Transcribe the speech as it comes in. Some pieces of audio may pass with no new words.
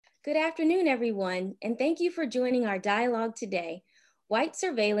Good afternoon, everyone, and thank you for joining our dialogue today, White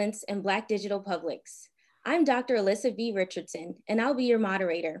Surveillance and Black Digital Publics. I'm Dr. Alyssa V. Richardson, and I'll be your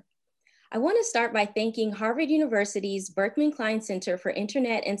moderator. I want to start by thanking Harvard University's Berkman Klein Center for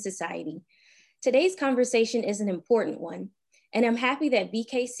Internet and Society. Today's conversation is an important one, and I'm happy that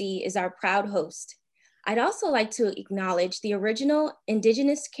BKC is our proud host. I'd also like to acknowledge the original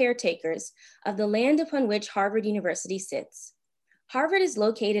indigenous caretakers of the land upon which Harvard University sits. Harvard is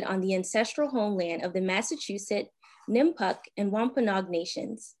located on the ancestral homeland of the Massachusetts, Nipmuc, and Wampanoag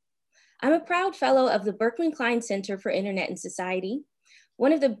nations. I'm a proud fellow of the Berkman Klein Center for Internet and Society.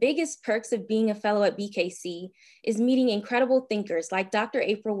 One of the biggest perks of being a fellow at BKC is meeting incredible thinkers like Dr.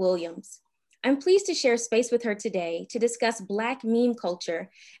 April Williams. I'm pleased to share space with her today to discuss Black meme culture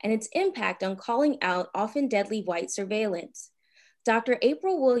and its impact on calling out often deadly white surveillance. Dr.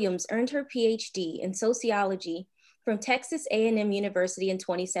 April Williams earned her PhD in sociology from Texas A&M University in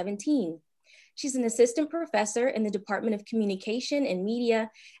 2017. She's an assistant professor in the Department of Communication and Media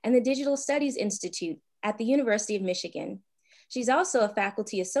and the Digital Studies Institute at the University of Michigan. She's also a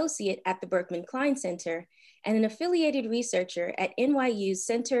faculty associate at the Berkman Klein Center and an affiliated researcher at NYU's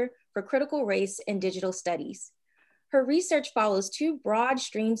Center for Critical Race and Digital Studies. Her research follows two broad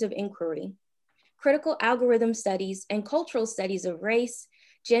streams of inquiry: critical algorithm studies and cultural studies of race,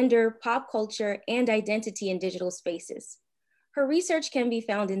 gender, pop culture, and identity in digital spaces. Her research can be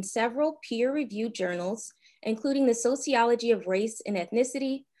found in several peer-reviewed journals, including the Sociology of Race and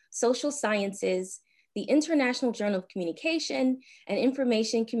Ethnicity, Social Sciences, the International Journal of Communication, and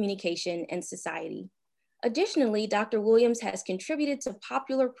Information, Communication, and Society. Additionally, Dr. Williams has contributed to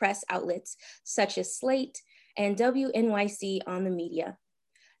popular press outlets such as Slate and WNYC on the Media.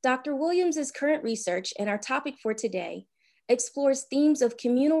 Dr. Williams's current research and our topic for today explores themes of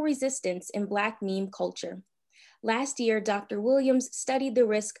communal resistance in Black meme culture. Last year, Dr. Williams studied the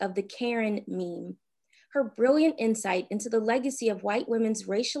risk of the Karen meme. Her brilliant insight into the legacy of white women's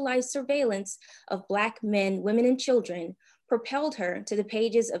racialized surveillance of Black men, women, and children propelled her to the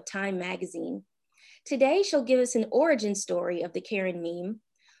pages of Time magazine. Today, she'll give us an origin story of the Karen meme.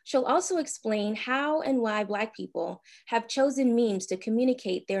 She'll also explain how and why Black people have chosen memes to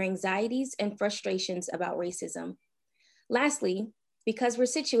communicate their anxieties and frustrations about racism. Lastly, because we're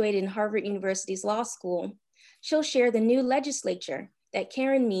situated in Harvard University's law school, she'll share the new legislature that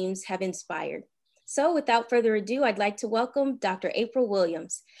Karen memes have inspired. So without further ado, I'd like to welcome Dr. April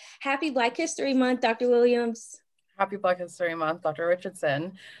Williams. Happy Black History Month, Dr. Williams. Happy Black History Month, Dr.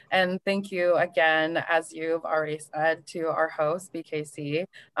 Richardson. And thank you again, as you've already said, to our host, BKC.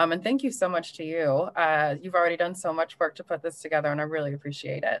 And thank you so much to you. You've already done so much work to put this together, and I really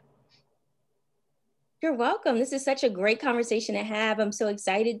appreciate it. You're welcome. This is such a great conversation to have. I'm so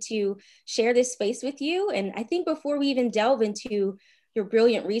excited to share this space with you. And I think before we even delve into your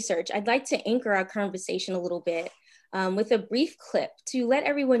brilliant research, I'd like to anchor our conversation a little bit with a brief clip to let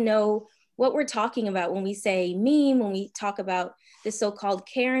everyone know what we're talking about when we say meme, when we talk about the so-called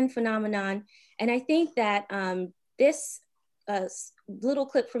Karen phenomenon. And I think that this little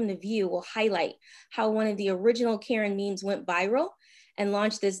clip from The View will highlight how one of the original Karen memes went viral and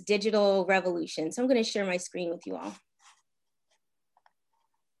launched this digital revolution. So I'm going to share my screen with you all.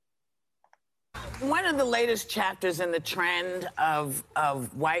 One of the latest chapters in the trend of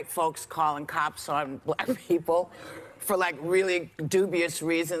white folks calling cops on Black people for like really dubious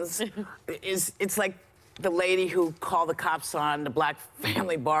reasons is it's like the lady who called the cops on the Black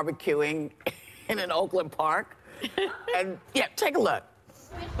family barbecuing in an Oakland park. And yeah, take a look.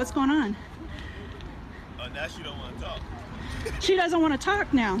 What's going on? Now she don't want to talk. She doesn't want to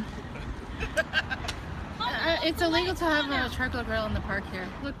talk now. It's illegal to have a charcoal grill in the park here.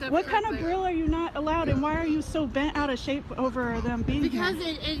 What kind of grill are you not allowed, and why are you so bent out of shape over them being because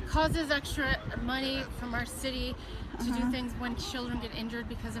here? it causes extra money from our city to do things when children get injured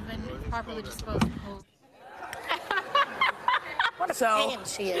because of improperly disposed of hose. So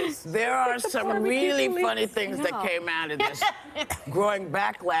there are some really funny things that came out of this growing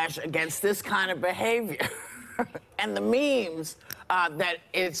backlash against this kind of behavior and the memes that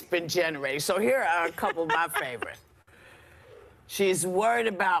it's been generating. So here are a couple of my favorites. She's worried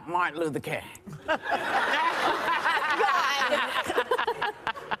about Martin Luther King.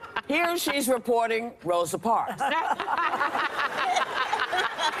 Here she's reporting Rosa Parks.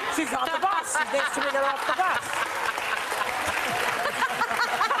 She's on the bus. She's next to me, get off the bus.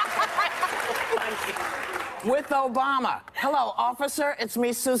 With Obama. Hello, officer. It's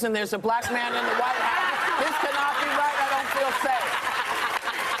me, Susan. There's a Black man in the White House. This cannot be right. I don't feel safe.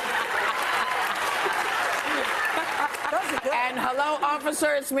 And hello,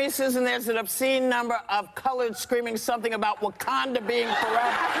 officer. It's me, Susan. There's an obscene number of colored screaming something about Wakanda being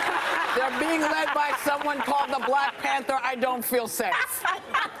forever. being led by someone called the Black Panther, I don't feel safe.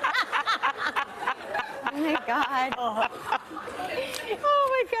 Oh my God. Oh my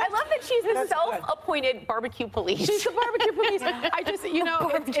God. I love that she's the self-appointed barbecue police. She's the barbecue police. I just, you know,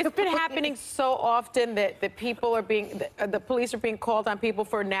 it's been happening so often that people are being, the police are being called on people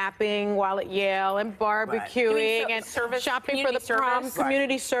for napping while at Yale and barbecuing and shopping for the prom,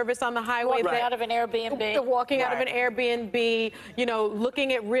 community service on the highway. Walking out of an Airbnb. Walking out of an Airbnb, you know,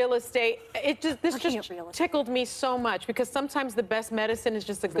 looking at real estate. This just tickled me so much because sometimes the best medicine is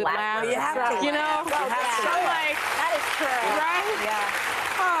just a good laugh. You know? That is true. Right? Yeah.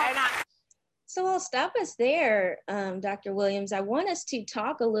 So I'll stop us there, Dr. Williams. I want us to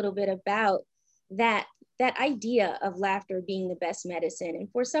talk a little bit about that idea of laughter being the best medicine. And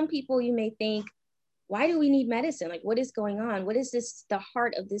for some people, you may think, why do we need medicine? Like, what is going on? What is the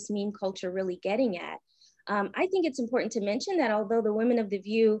heart of this meme culture really getting at? I think it's important to mention that although the women of The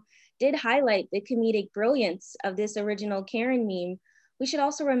View did highlight the comedic brilliance of this original Karen meme, we should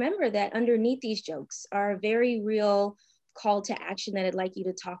also remember that underneath these jokes are a very real call to action that I'd like you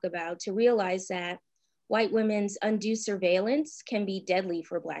to talk about, to realize that white women's undue surveillance can be deadly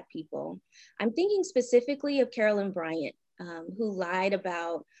for Black people. I'm thinking specifically of Carolyn Bryant, who lied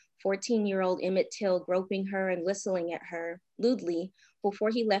about 14-year-old Emmett Till groping her and whistling at her lewdly before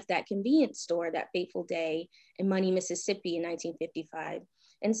he left that convenience store that fateful day in Money, Mississippi in 1955.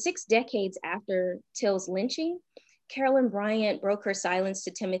 And 6 decades after Till's lynching, Carolyn Bryant broke her silence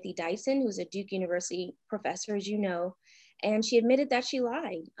to Timothy Dyson, who's a Duke University professor, as you know, and she admitted that she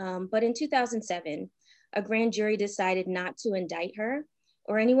lied. But in 2007, a grand jury decided not to indict her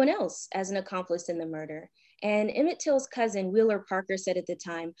or anyone else as an accomplice in the murder. And Emmett Till's cousin, Wheeler Parker, said at the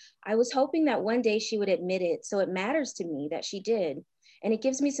time, "I was hoping that one day she would admit it, so it matters to me that she did. And it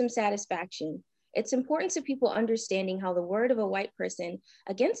gives me some satisfaction. It's important to people understanding how the word of a white person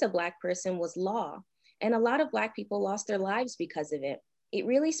against a Black person was law. And a lot of Black people lost their lives because of it. It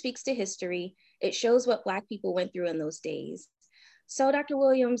really speaks to history. It shows what Black people went through in those days." So Dr.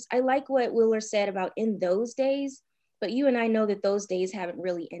 Williams, I like what Wheeler said about in those days, but you and I know that those days haven't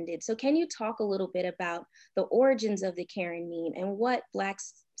really ended. So can you talk a little bit about the origins of the Karen meme and what Black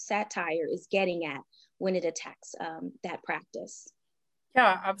satire is getting at when it attacks that practice?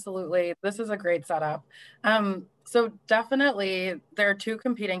 Yeah, absolutely. This is a great setup. So definitely there are 2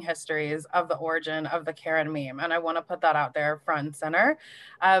 competing histories of the origin of the Karen meme. And I want to put that out there front and center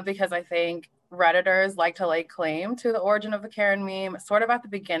because I think Redditors like to lay claim to the origin of the Karen meme sort of at the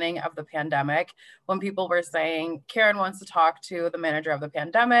beginning of the pandemic when people were saying Karen wants to talk to the manager of the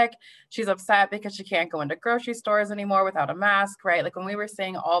pandemic. She's upset because she can't go into grocery stores anymore without a mask, right? Like when we were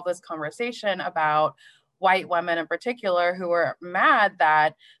seeing all this conversation about white women in particular who were mad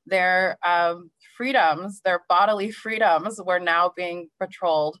that their freedoms, their bodily freedoms were now being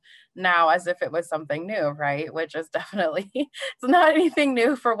patrolled now as if it was something new, right? Which is definitely, it's not anything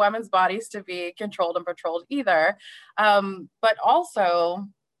new for women's bodies to be controlled and patrolled either. But also,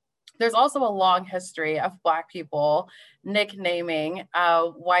 there's also a long history of Black people nicknaming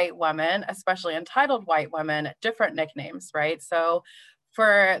white women, especially entitled white women, different nicknames, right? So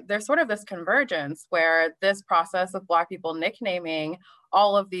there's sort of this convergence where this process of Black people nicknaming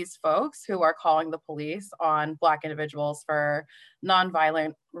all of these folks who are calling the police on Black individuals for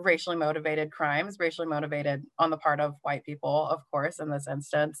nonviolent, racially motivated crimes, racially motivated on the part of white people, of course, in this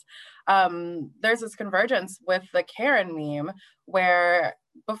instance. There's this convergence with the Karen meme where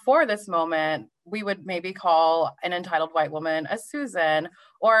before this moment, we would maybe call an entitled white woman a Susan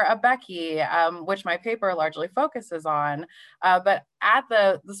or a Becky, which my paper largely focuses on. But at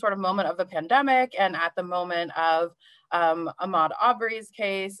the sort of moment of the pandemic and at the moment of Ahmaud Arbery's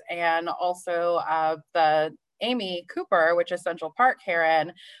case and also the Amy Cooper, which is Central Park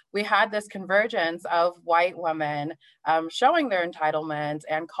Karen, we had this convergence of white women showing their entitlement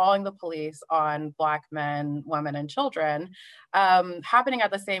and calling the police on Black men, women, and children, happening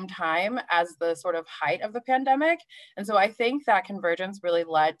at the same time as the sort of height of the pandemic. And so I think that convergence really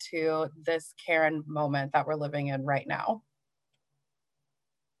led to this Karen moment that we're living in right now.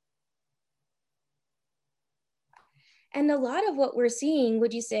 And a lot of what we're seeing,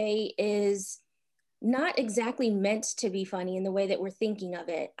 would you say, is not exactly meant to be funny in the way that we're thinking of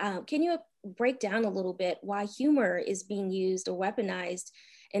it. Can you break down a little bit why humor is being used or weaponized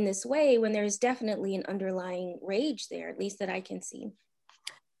in this way when there's definitely an underlying rage there, at least that I can see?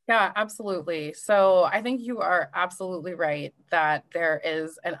 Yeah, absolutely. So I think you are absolutely right that there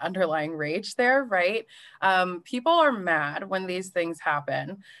is an underlying rage there, right? People are mad when these things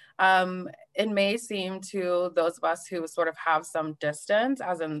happen. it may seem to those of us who sort of have some distance,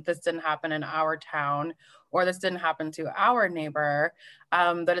 as in this didn't happen in our town or this didn't happen to our neighbor,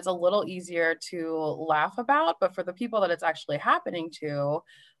 that it's a little easier to laugh about. But for the people that it's actually happening to,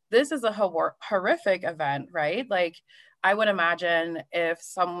 this is a horrific event, right? Like, I would imagine if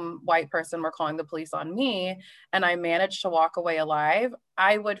some white person were calling the police on me and I managed to walk away alive,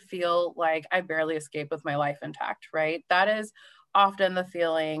 I would feel like I barely escaped with my life intact, right? That is often the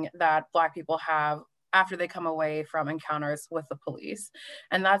feeling that Black people have after they come away from encounters with the police.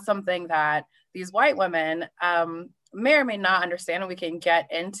 And that's something that these white women may or may not understand, and we can get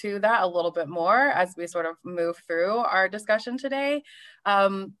into that a little bit more as we sort of move through our discussion today.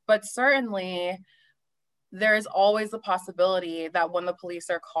 But certainly, there is always the possibility that when the police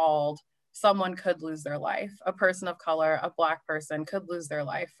are called, someone could lose their life. A person of color, a Black person could lose their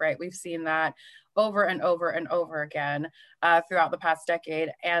life, right? We've seen that over and over and over again throughout the past decade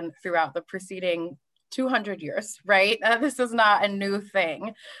and throughout the preceding 200 years, right? This is not a new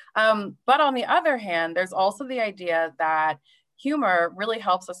thing. But on the other hand, there's also the idea that humor really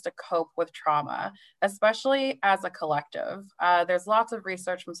helps us to cope with trauma, especially as a collective. There's lots of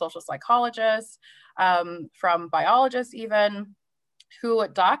research from social psychologists, from biologists even, who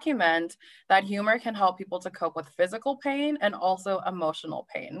document that humor can help people to cope with physical pain and also emotional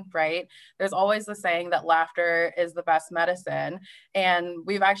pain, right? There's always the saying that laughter is the best medicine. And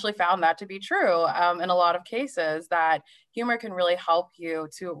we've actually found that to be true in a lot of cases, that humor can really help you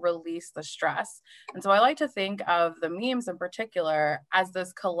to release the stress. And so I like to think of the memes in particular as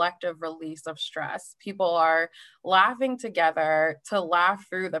this collective release of stress. People are laughing together to laugh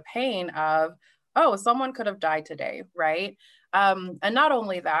through the pain of, oh, someone could have died today, right? And not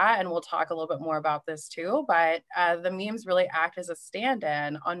only that, and we'll talk a little bit more about this too, but the memes really act as a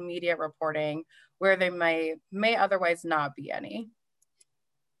stand-in on media reporting where they may otherwise not be any.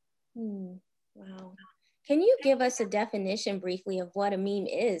 Wow. Can you give us a definition briefly of what a meme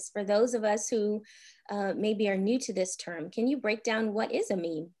is for those of us who maybe are new to this term? Can you break down what is a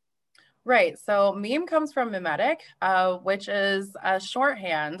meme? Right. So meme comes from mimetic, which is a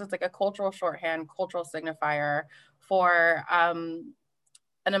shorthand. It's like a cultural shorthand, cultural signifier for an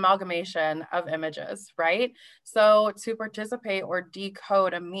amalgamation of images, right? So to participate or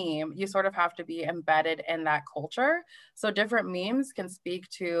decode a meme, you sort of have to be embedded in that culture. So different memes can speak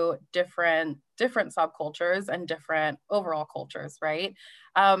to different subcultures and different overall cultures, right?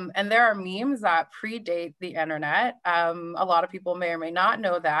 And there are memes that predate the internet. A lot of people may or may not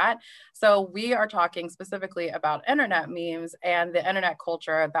know that. So we are talking specifically about internet memes and the internet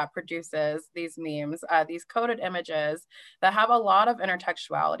culture that produces these memes, these coded images that have a lot of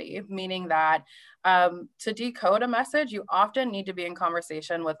intertextuality, meaning that to decode a message, you often need to be in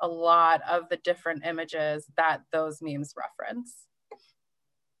conversation with a lot of the different images that those memes reference.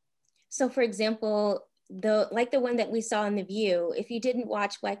 So for example, like the one that we saw in The View, if you didn't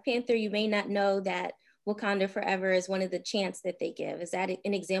watch Black Panther, you may not know that Wakanda Forever is one of the chants that they give. Is that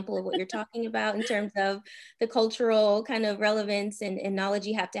an example of what you're talking about in terms of the cultural kind of relevance and knowledge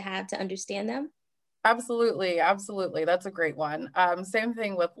you have to understand them? Absolutely, absolutely. That's a great one. Same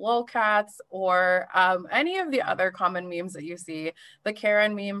thing with lolcats or any of the other common memes that you see. The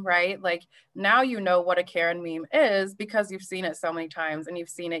Karen meme, right? Like now you know what a Karen meme is because you've seen it so many times and you've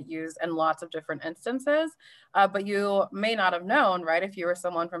seen it used in lots of different instances. But you may not have known, right? If you were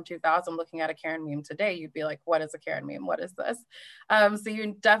someone from 2000 looking at a Karen meme today, you'd be like, what is a Karen meme? What is this? So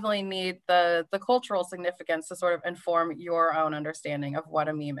you definitely need the cultural significance to sort of inform your own understanding of what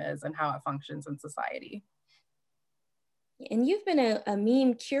a meme is and how it functions in society. And you've been a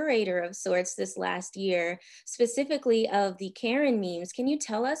meme curator of sorts this last year, specifically of the Karen memes. Can you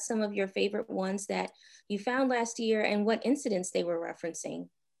tell us some of your favorite ones that you found last year and what incidents they were referencing?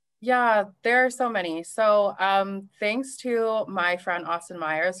 Yeah, there are so many. So thanks to my friend Austin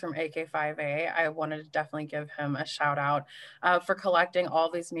Myers from AK5A, I wanted to definitely give him a shout out for collecting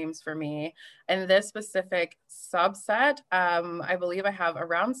all these memes for me. And this specific subset, I believe I have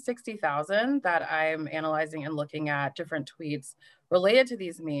around 60,000 that I'm analyzing and looking at different tweets related to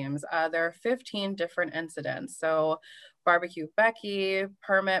these memes. There are 15 different incidents. So Barbecue Becky,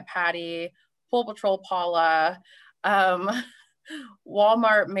 Permit Patty, Pool Patrol Paula,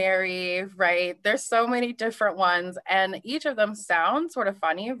 Walmart Mary, right? There's so many different ones and each of them sound sort of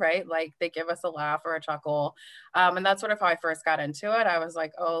funny, right? Like they give us a laugh or a chuckle. And that's sort of how I first got into it. I was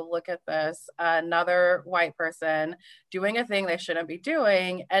like, oh, look at this, another white person doing a thing they shouldn't be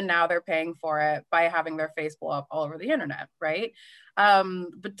doing, and now they're paying for it by having their face blow up all over the internet, right?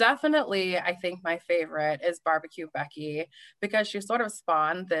 But definitely, I think my favorite is Barbecue Becky, because she sort of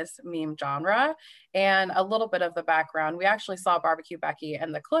spawned this meme genre. And a little bit of the background, we actually saw Barbecue Becky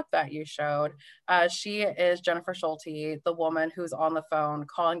in the clip that you showed. She is Jennifer Schulte, the woman who's on the phone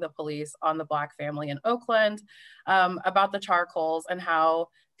calling the police on the Black family in Oakland about the charcoals and how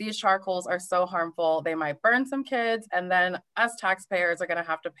these charcoals are so harmful, they might burn some kids, and then us taxpayers are going to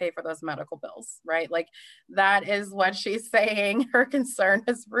have to pay for those medical bills, right? Like, that is what she's saying her concern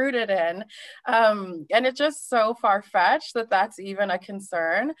is rooted in. And it's just so far-fetched that that's even a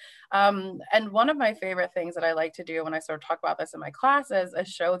concern. And one of my favorite things that I like to do when I sort of talk about this in my classes is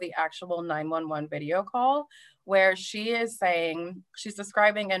show the actual 911 video call, where she is saying, she's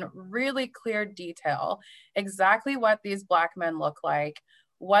describing in really clear detail exactly what these Black men look like,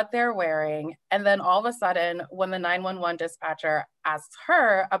 what they're wearing. And then all of a sudden, when the 911 dispatcher asks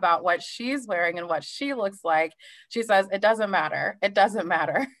her about what she's wearing and what she looks like, she says, it doesn't matter. It doesn't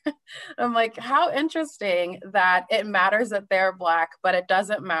matter. I'm like, how interesting that it matters that they're Black, but it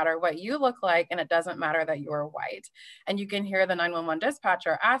doesn't matter what you look like, and it doesn't matter that you're white. And you can hear the 911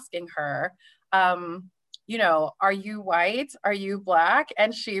 dispatcher asking her, you know, are you white? Are you Black?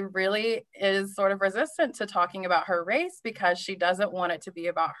 And she really is sort of resistant to talking about her race, because she doesn't want it to be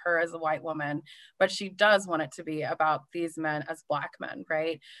about her as a white woman, but she does want it to be about these men as Black men,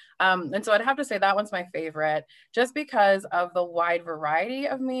 right? And so I'd have to say that one's my favorite, just because of the wide variety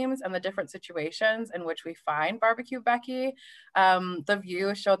of memes and the different situations in which we find Barbecue Becky. The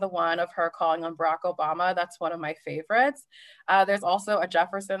View showed the one of her calling on Barack Obama. That's one of my favorites. There's also a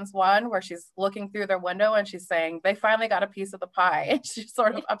Jefferson's one where she's looking through their window and she's saying, they finally got a piece of the pie. And she's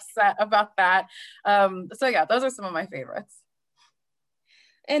sort of upset about that. So yeah, those are some of my favorites.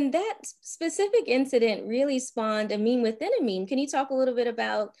 And that specific incident really spawned a meme within a meme. Can you talk a little bit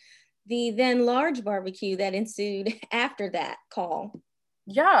about the then large barbecue that ensued after that call?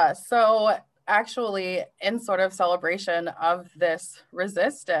 Yeah, so actually, in sort of celebration of this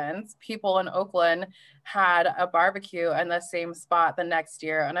resistance, people in Oakland had a barbecue in the same spot the next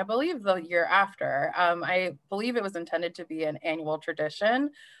year, and I believe the year after. I believe it was intended to be an annual tradition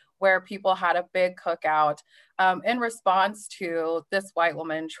where people had a big cookout in response to this white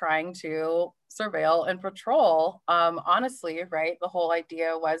woman trying to surveil and patrol. Honestly, right, the whole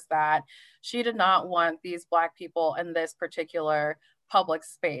idea was that she did not want these Black people in this particular public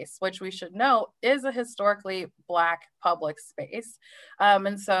space, which we should know is a historically Black public space.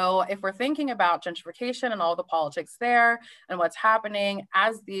 And so if we're thinking about gentrification and all the politics there and what's happening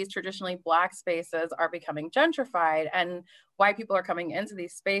as these traditionally Black spaces are becoming gentrified and white people are coming into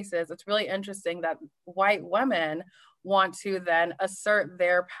these spaces, it's really interesting that white women want to then assert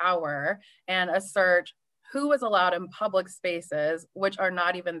their power and assert who is allowed in public spaces, which are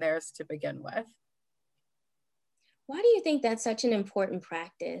not even theirs to begin with. Why do you think that's such an important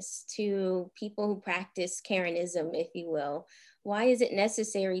practice to people who practice Karenism, if you will? Why is it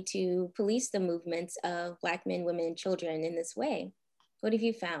necessary to police the movements of Black men, women, and children in this way? What have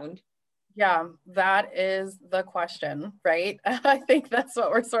you found? Yeah, that is the question, right? I think that's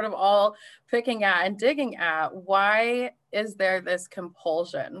what we're sort of all picking at and digging at. Why is there this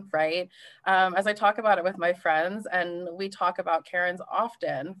compulsion, right? As I talk about it with my friends, and we talk about Karens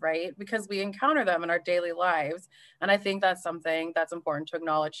often, right? Because we encounter them in our daily lives. And I think that's something that's important to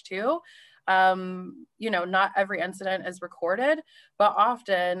acknowledge too. You know, not every incident is recorded, but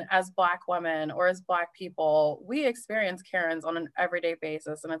often as Black women or as Black people, we experience Karens on an everyday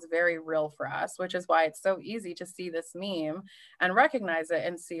basis, and it's very real for us, which is why it's so easy to see this meme and recognize it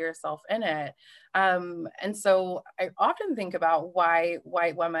and see yourself in it. And so I often think about why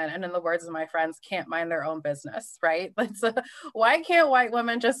white women, and in the words of my friends, can't mind their own business, right? Why can't white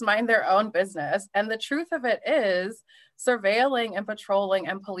women just mind their own business? And the truth of it is, surveilling and patrolling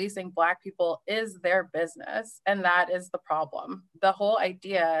and policing Black people is their business. And that is the problem. The whole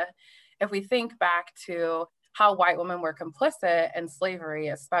idea, if we think back to how white women were complicit in slavery,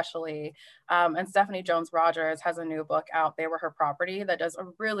 especially, and Stephanie Jones Rogers has a new book out, They Were Her Property, that does a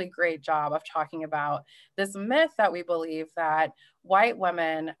really great job of talking about this myth that we believe that white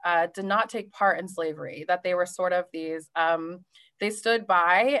women did not take part in slavery, that they were sort of these, they stood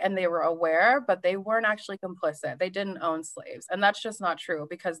by and they were aware, but they weren't actually complicit. They didn't own slaves. And that's just not true,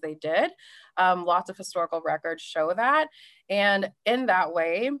 because they did. Lots of historical records show that. And in that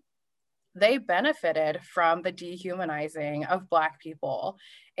way, they benefited from the dehumanizing of Black people.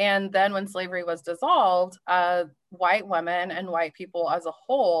 And then when slavery was dissolved, white women and white people as a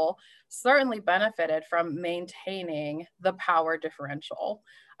whole certainly benefited from maintaining the power differential.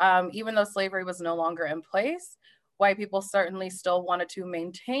 Even though slavery was no longer in place, white people certainly still wanted to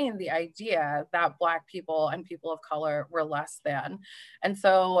maintain the idea that Black people and people of color were less than. And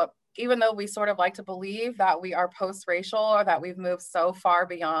so even though we sort of like to believe that we are post-racial or that we've moved so far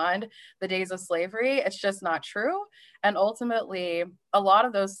beyond the days of slavery, it's just not true. And ultimately, a lot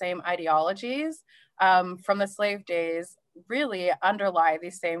of those same ideologies from the slave days really underlie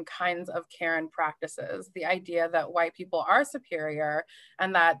these same kinds of Karen practices. The idea that white people are superior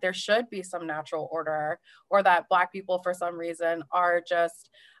and that there should be some natural order, or that Black people for some reason are just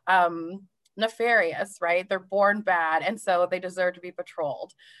nefarious, right? They're born bad, and so they deserve to be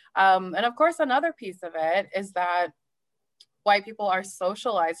patrolled. And of course, another piece of it is that white people are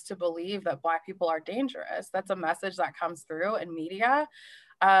socialized to believe that Black people are dangerous. That's a message that comes through in media.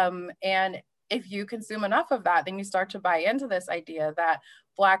 And if you consume enough of that, then you start to buy into this idea that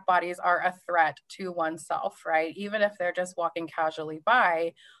Black bodies are a threat to oneself, right? Even if they're just walking casually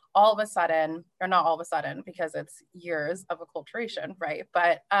by, all of a sudden, or not all of a sudden, because it's years of acculturation, right?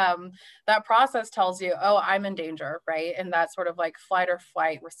 But that process tells you, oh, I'm in danger, right? And that sort of like flight or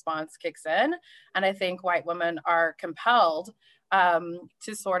flight response kicks in. And I think white women are compelled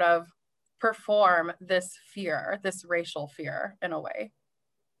to sort of perform this fear, this racial fear in a way.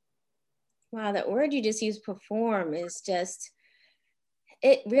 Wow, that word you just used, perform, is just,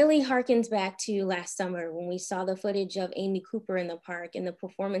 it really harkens back to last summer when we saw the footage of Amy Cooper in the park and the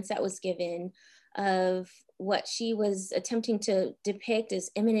performance that was given of what she was attempting to depict as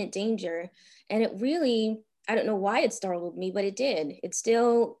imminent danger. And it really, I don't know why it startled me, but it did. It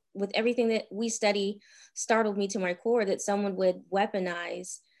still, with everything that we study, startled me to my core that someone would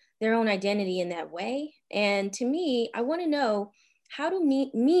weaponize their own identity in that way. And to me, I want to know, how do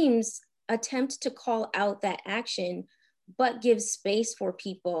memes attempt to call out that action, but give space for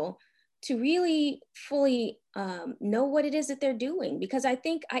people to really fully know what it is that they're doing? Because I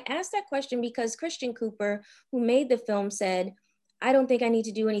think I asked that question because Christian Cooper, who made the film, said, I don't think I need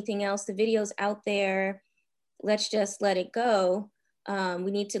to do anything else. The video's out there. Let's just let it go.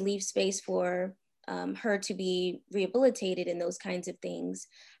 We need to leave space for her to be rehabilitated and those kinds of things.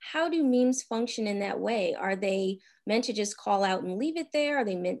 How do memes function in that way? Are they meant to just call out and leave it there? Are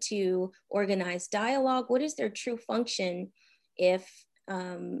they meant to organize dialogue? What is their true function if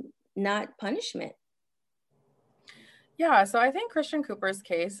not punishment? Yeah, so I think Christian Cooper's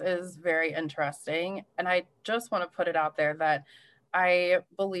case is very interesting. And I just want to put it out there that I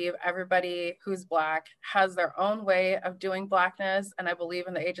believe everybody who's Black has their own way of doing Blackness, and I believe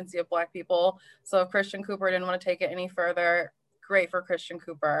in the agency of Black people. So if Christian Cooper didn't want to take it any further, great for Christian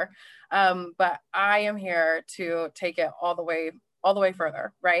Cooper. But I am here to take it all the way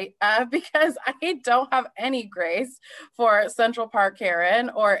further, right? Because I don't have any grace for Central Park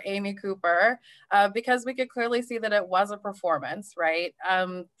Karen or Amy Cooper, because we could clearly see that it was a performance, right?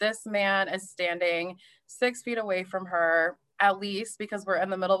 This man is standing 6 feet away from her, at least, because we're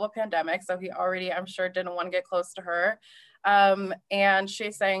in the middle of a pandemic. So he already, I'm sure, didn't want to get close to her. And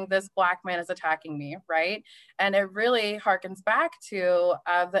she's saying, this Black man is attacking me, right? And it really harkens back to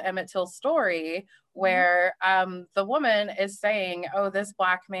the Emmett Till story, where the woman is saying, oh, this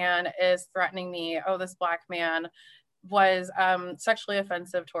Black man is threatening me. Oh, this Black man was sexually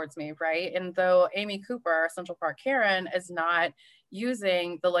offensive towards me, right? And though Amy Cooper, Central Park Karen, is not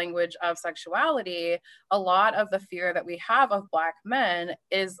using the language of sexuality, a lot of the fear that we have of Black men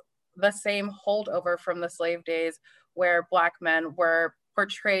is the same holdover from the slave days, where Black men were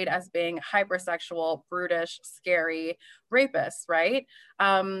portrayed as being hypersexual, brutish, scary rapists, right?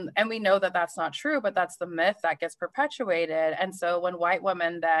 And we know that that's not true, but that's the myth that gets perpetuated. And so when white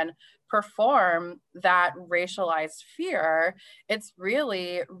women then perform that racialized fear, it's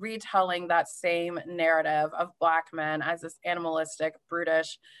really retelling that same narrative of Black men as this animalistic,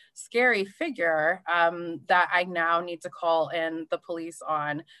 brutish, scary figure that I now need to call in the police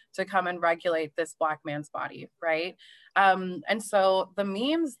on to come and regulate this Black man's body, right? And so the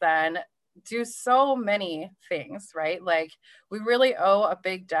memes then do so many things, right? Like, we really owe a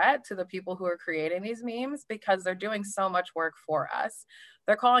big debt to the people who are creating these memes, because they're doing so much work for us.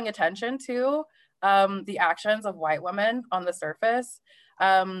 They're calling attention to the actions of white women on the surface.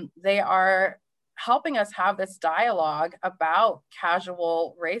 They are helping us have this dialogue about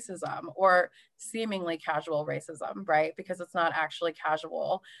casual racism, or seemingly casual racism, right? Because it's not actually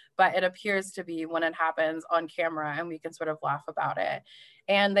casual, but it appears to be when it happens on camera and we can sort of laugh about it.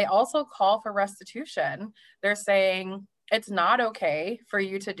 And they also call for restitution. They're saying, it's not okay for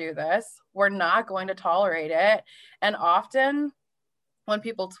you to do this. We're not going to tolerate it. And often when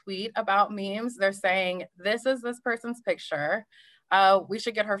people tweet about memes, they're saying, this is this person's picture. We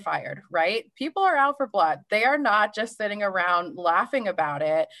should get her fired, right? People are out for blood. They are not just sitting around laughing about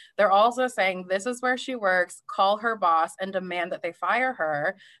it. They're also saying, this is where she works, call her boss and demand that they fire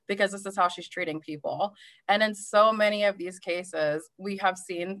her because this is how she's treating people. And in so many of these cases, we have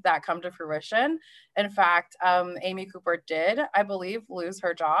seen that come to fruition. In fact, Amy Cooper did, I believe, lose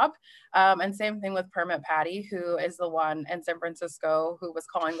her job. And same thing with Permit Patty, who is the one in San Francisco who was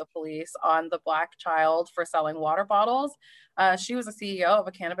calling the police on the Black child for selling water bottles. She was a CEO of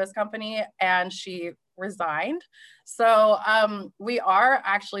a cannabis company and she resigned. So we are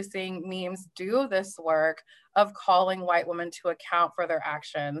actually seeing memes do this work of calling white women to account for their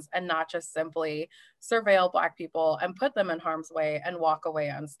actions and not just simply surveil Black people and put them in harm's way and walk away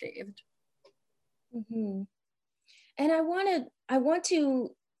unscathed. Mm-hmm. And I want to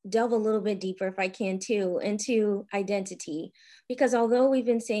delve a little bit deeper, if I can too, into identity, because although we've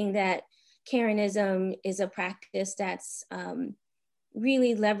been saying that Karenism is a practice that's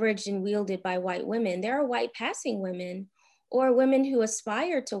really leveraged and wielded by white women, there are white passing women or women who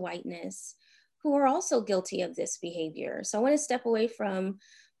aspire to whiteness who are also guilty of this behavior. So I want to step away from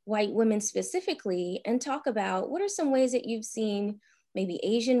white women specifically and talk about what are some ways that you've seen maybe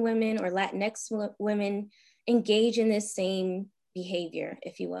Asian women or Latinx women engage in this same behavior,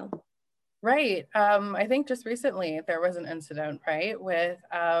 if you will. Right. I think just recently there was an incident, right, with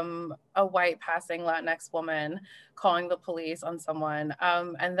a white passing Latinx woman calling the police on someone,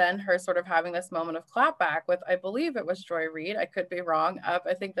 and then her sort of having this moment of clapback with, I believe it was Joy Reid. I could be wrong.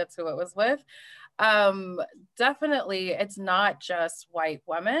 I think that's who it was with. Definitely, it's not just white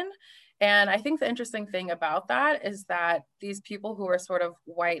women. And I think the interesting thing about that is that these people who are sort of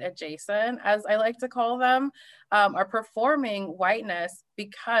white adjacent, as I like to call them, are performing whiteness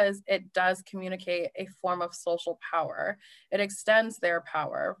because it does communicate a form of social power. It extends their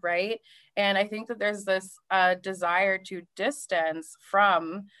power, right? And I think that there's this desire to distance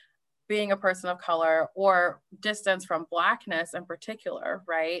from being a person of color or distance from Blackness in particular,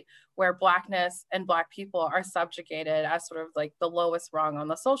 right? Where Blackness and Black people are subjugated as sort of like the lowest rung on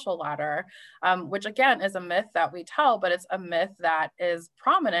the social ladder, which again is a myth that we tell, but it's a myth that is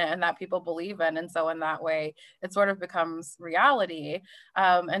prominent and that people believe in. And so in that way, it sort of becomes reality.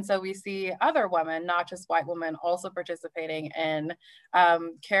 And so we see other women, not just white women, also participating in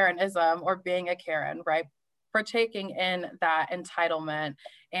Karenism or being a Karen, right? Partaking in that entitlement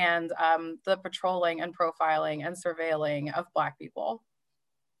and the patrolling and profiling and surveilling of Black people.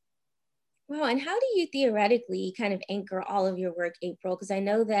 Wow, and how do you theoretically kind of anchor all of your work, April? Because I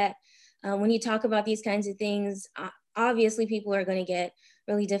know that when you talk about these kinds of things, obviously people are going to get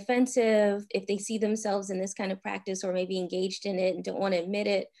really defensive if they see themselves in this kind of practice or maybe engaged in it and don't want to admit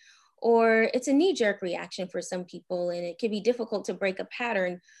it. Or it's a knee-jerk reaction for some people, and it can be difficult to break a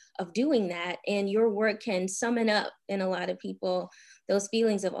pattern of doing that. And your work can summon up in a lot of people those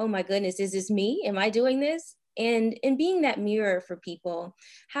feelings of, oh my goodness, is this me? Am I doing this? And in being that mirror for people,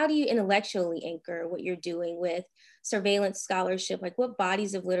 how do you intellectually anchor what you're doing with surveillance scholarship? Like, what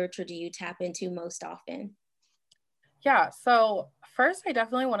bodies of literature do you tap into most often? Yeah, so first, I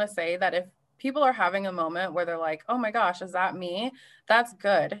definitely want to say that if people are having a moment where they're like, oh my gosh, is that me? That's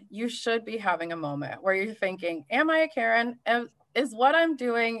good. You should be having a moment where you're thinking, am I a Karen? Is what I'm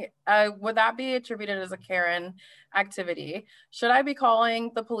doing, would that be attributed as a Karen activity? Should I be calling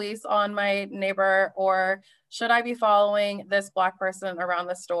the police on my neighbor, or should I be following this Black person around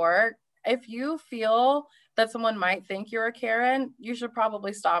the store? If you feel that someone might think you're a Karen, you should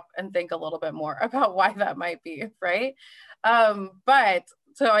probably stop and think a little bit more about why that might be, right? But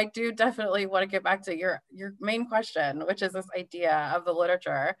so I do definitely want to get back to your main question, which is this idea of the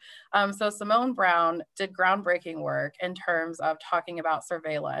literature. So Simone Browne did groundbreaking work in terms of talking about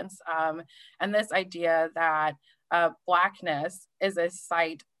surveillance, and this idea that Blackness is a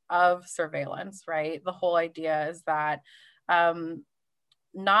site of surveillance, right? The whole idea is that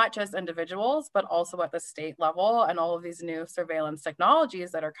not just individuals, but also at the state level, and all of these new surveillance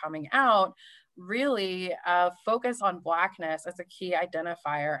technologies that are coming out really focus on Blackness as a key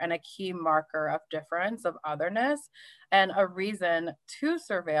identifier and a key marker of difference, of otherness, and a reason to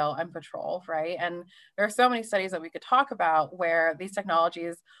surveil and patrol, right? And there are so many studies that we could talk about where these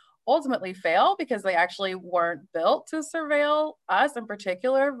technologies ultimately fail because they actually weren't built to surveil us in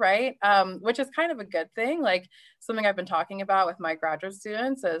particular, right? Which is kind of a good thing. Like something I've been talking about with my graduate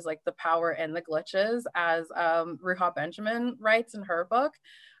students is like the power in the glitches, as Ruha Benjamin writes in her book,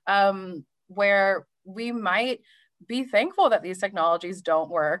 where we might be thankful that these technologies don't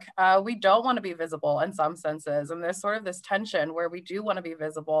work. We don't want to be visible in some senses. And there's sort of this tension where we do want to be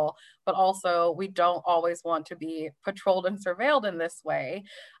visible, but also we don't always want to be patrolled and surveilled in this way.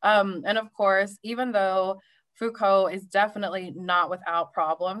 And of course, even though Foucault is definitely not without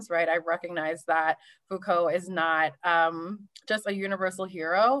problems, right? I recognize that Foucault is not just a universal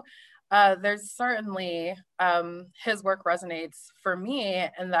hero. There's certainly, his work resonates for me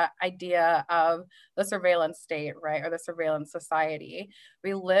in that idea of the surveillance state, right? Or the surveillance society.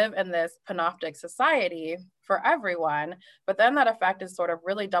 We live in this panoptic society for everyone, but then that effect is sort of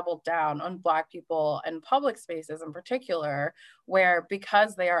really doubled down on Black people in public spaces in particular, where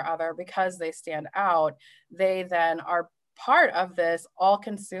because they are other, because they stand out, they then are part of this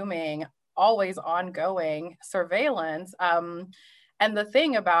all-consuming, always ongoing surveillance. And the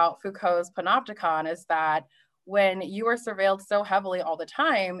thing about Foucault's panopticon is that when you are surveilled so heavily all the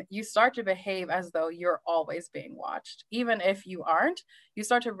time, you start to behave as though you're always being watched. Even if you aren't, you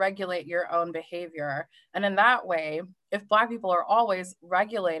start to regulate your own behavior. And in that way, if Black people are always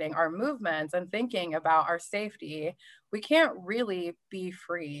regulating our movements and thinking about our safety, we can't really be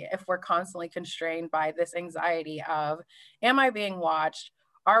free if we're constantly constrained by this anxiety of, am I being watched?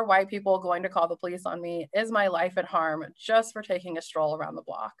 Are white people going to call the police on me? Is my life at harm just for taking a stroll around the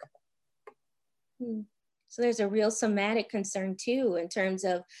block? So there's a real somatic concern too, in terms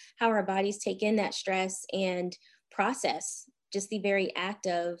of how our bodies take in that stress and process just the very act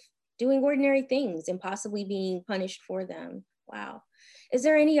of doing ordinary things and possibly being punished for them. Wow. Is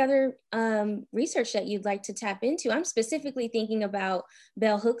there any other research that you'd like to tap into? I'm specifically thinking about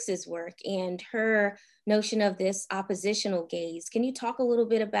Bell Hooks's work and her notion of this oppositional gaze. Can you talk a little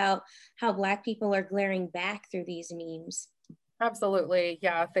bit about how Black people are glaring back through these memes? Absolutely.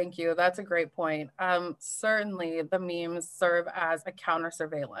 Yeah, thank you. That's a great point. Certainly the memes serve as a counter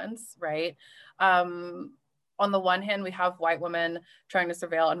surveillance, right? On the one hand, we have white women trying to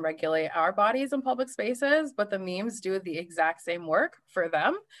surveil and regulate our bodies in public spaces, but the memes do the exact same work for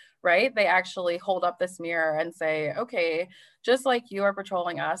them, right? They actually hold up this mirror and say, okay, just like you are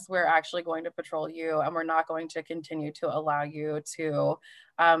patrolling us, we're actually going to patrol you, and we're not going to continue to allow you to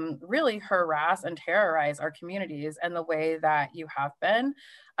really harass and terrorize our communities in the way that you have been.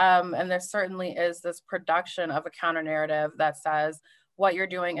 And there certainly is this production of a counter narrative that says, what you're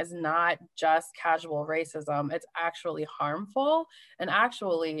doing is not just casual racism, it's actually harmful and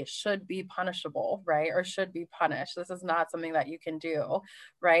actually should be punishable, right? Or should be punished. This is not something that you can do,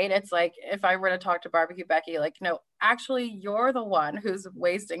 right? It's like, if I were to talk to Barbecue Becky, like, no, actually you're the one who's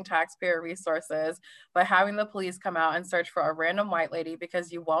wasting taxpayer resources by having the police come out and search for a random white lady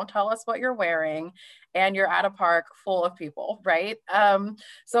because you won't tell us what you're wearing and you're at a park full of people, right?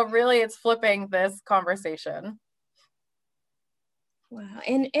 So really it's flipping this conversation. Wow.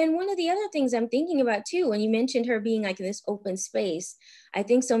 And one of the other things I'm thinking about too, when you mentioned her being like in this open space, I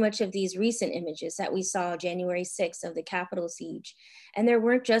think so much of these recent images that we saw January 6th of the Capitol siege, and there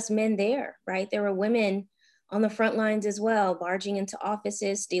weren't just men there, right? There were women on the front lines as well, barging into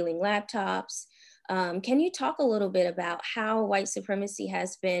offices, stealing laptops. Can you talk a little bit about how white supremacy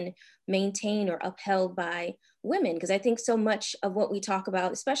has been maintained or upheld by women? Because I think so much of what we talk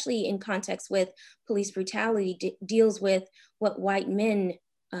about, especially in context with police brutality, deals with what white men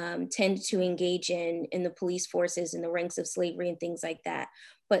tend to engage in the police forces, in the ranks of slavery and things like that.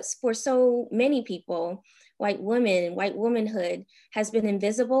 But for so many people, white women and white womanhood has been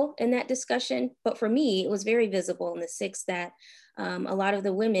invisible in that discussion. But for me, it was very visible in the 6th that a lot of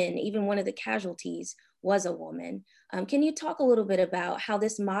the women, even one of the casualties, was a woman. Can you talk a little bit about how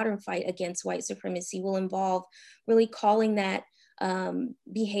this modern fight against white supremacy will involve really calling that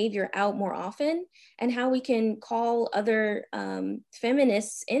behavior out more often, and how we can call other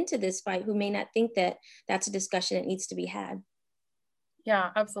feminists into this fight who may not think that that's a discussion that needs to be had?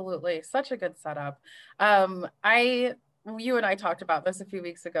 Yeah, absolutely. Such a good setup. You and I talked about this a few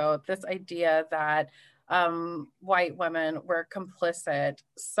weeks ago, this idea that white women were complicit,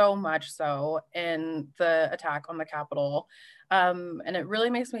 so much so, in the attack on the Capitol. And it really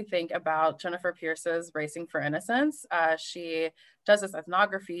makes me think about Jennifer Pierce's Racing for Innocence. She does this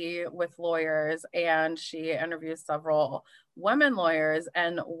ethnography with lawyers, and she interviews several women lawyers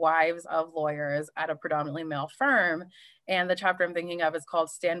and wives of lawyers at a predominantly male firm. And the chapter I'm thinking of is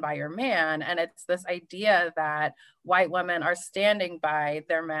called Stand By Your Man. And it's this idea that white women are standing by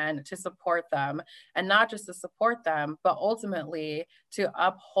their men to support them, and not just to support them, but ultimately to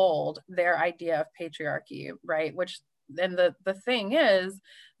uphold their idea of patriarchy, right? And the thing is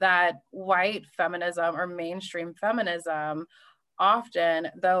that white feminism or mainstream feminism, often,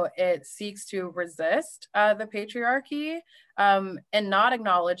 though it seeks to resist the patriarchy and not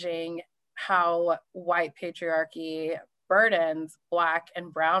acknowledging how white patriarchy burdens Black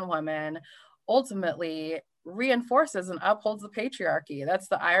and brown women ultimately reinforces and upholds the patriarchy. That's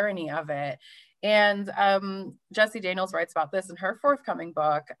the irony of it. And Jessie Daniels writes about this in her forthcoming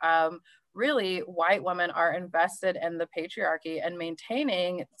book. Really, white women are invested in the patriarchy and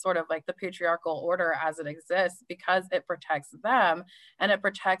maintaining sort of like the patriarchal order as it exists because it protects them and it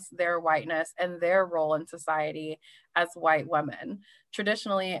protects their whiteness and their role in society as white women.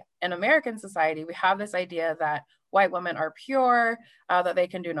 Traditionally, in American society, we have this idea that white women are pure, that they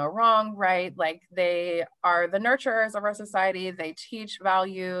can do no wrong, right? Like they are the nurturers of our society. They teach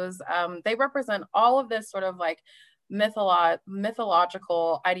values. They represent all of this sort of like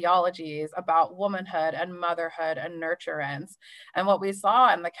mythological ideologies about womanhood and motherhood and nurturance. And what we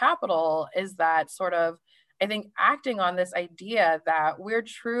saw in the Capitol is that sort of, I think, acting on this idea that we're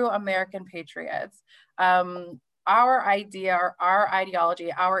true American patriots. Our idea, or our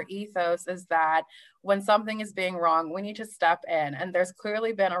ideology, our ethos is that when something is being wrong, we need to step in. And there's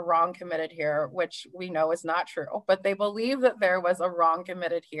clearly been a wrong committed here, which we know is not true, but they believe that there was a wrong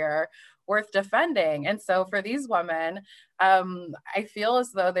committed here worth defending. And so for these women, I feel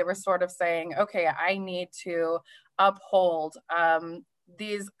as though they were sort of saying, okay, I need to uphold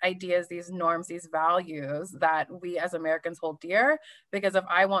these ideas, these norms, these values that we as Americans hold dear, because if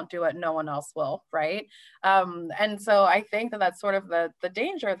I won't do it, no one else will, right? And so I think that that's sort of the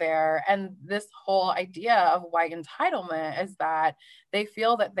danger there. And this whole idea of white entitlement is that they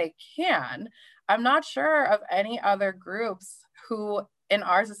feel that they can. I'm not sure of any other groups who in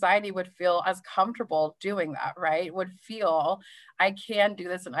our society would feel as comfortable doing that, right? Would feel I can do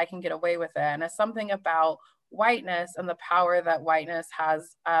this and I can get away with it. And it's something about whiteness and the power that whiteness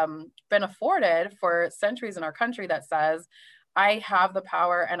has been afforded for centuries in our country that says, I have the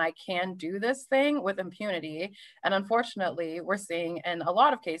power and I can do this thing with impunity. And unfortunately, we're seeing in a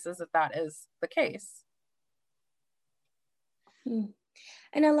lot of cases that that is the case.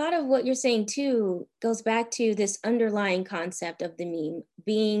 And a lot of what you're saying too goes back to this underlying concept of the meme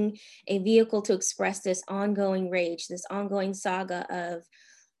being a vehicle to express this ongoing rage, this ongoing saga of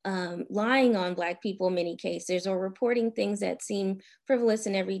lying on Black people in many cases, or reporting things that seem frivolous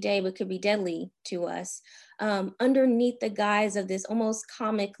and everyday, but could be deadly to us, underneath the guise of this almost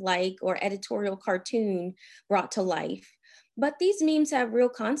comic-like or editorial cartoon brought to life. But these memes have real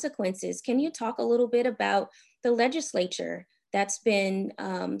consequences. Can you talk a little bit about the legislature that's been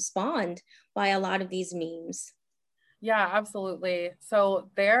spawned by a lot of these memes? Yeah, absolutely.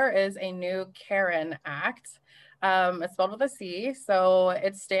 So there is a new Karen Act. It's spelled with a C. So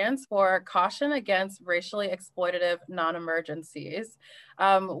it stands for Caution Against Racially Exploitative Non-Emergencies,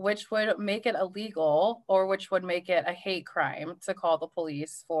 which would make it illegal, or which would make it a hate crime to call the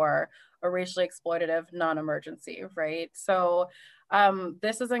police for a racially exploitative non-emergency, right? So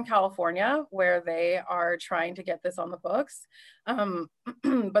this is in California where they are trying to get this on the books.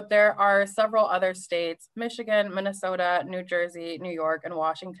 But there are several other states, Michigan, Minnesota, New Jersey, New York, and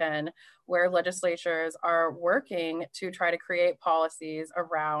Washington, where legislatures are working to try to create policies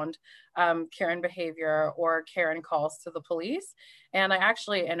around Karen behavior or Karen calls to the police. And I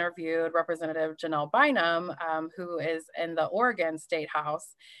actually interviewed Representative Janelle Bynum, who is in the Oregon State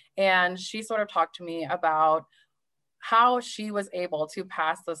House. And she sort of talked to me about how she was able to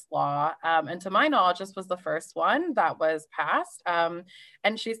pass this law. And to my knowledge, this was the first one that was passed.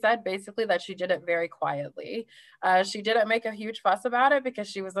 And she said basically that she did it very quietly. She didn't make a huge fuss about it because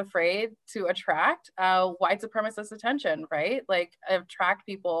she was afraid to attract white supremacist attention, right? Like attract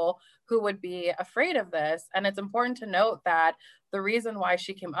people who would be afraid of this. And it's important to note that the reason why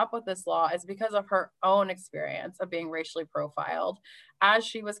she came up with this law is because of her own experience of being racially profiled. As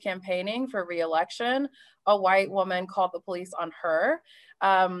she was campaigning for re-election, a white woman called the police on her.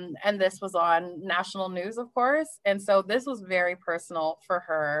 And this was on national news, of course. And so this was very personal for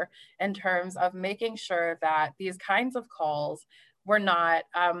her in terms of making sure that these kinds of calls were not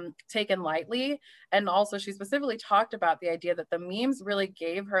taken lightly. And also she specifically talked about the idea that the memes really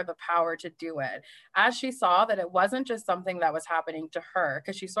gave her the power to do it. As she saw that it wasn't just something that was happening to her,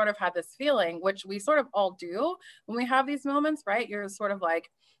 because she sort of had this feeling, which we sort of all do when we have these moments, right? You're sort of like,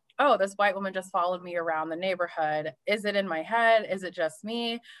 oh, this white woman just followed me around the neighborhood. Is it in my head? Is it just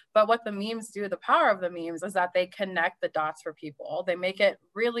me? But what the memes do, the power of the memes, is that they connect the dots for people. They make it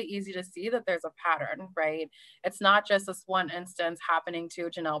really easy to see that there's a pattern, right? It's not just this one instance happening to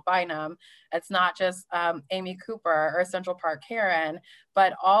Janelle Bynum. It's not just Amy Cooper or Central Park Karen,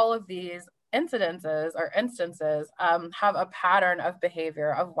 but all of these instances have a pattern of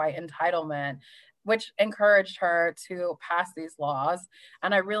behavior of white entitlement. which encouraged her to pass these laws.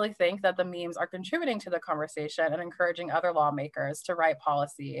 And I really think that the memes are contributing to the conversation and encouraging other lawmakers to write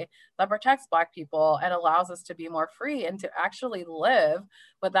policy that protects Black people and allows us to be more free and to actually live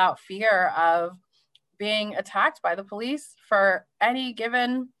without fear of being attacked by the police for any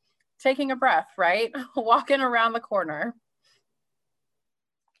given taking a breath, right? Walking around the corner.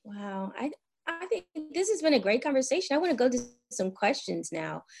 Wow, I think this has been a great conversation. I want to go to some questions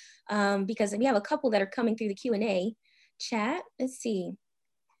now because we have a couple that are coming through the Q&A chat. Let's see.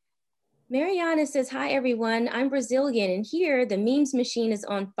 Mariana says, hi, everyone. I'm Brazilian, and here the memes machine is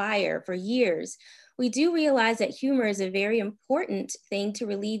on fire for years. We do realize that humor is a very important thing to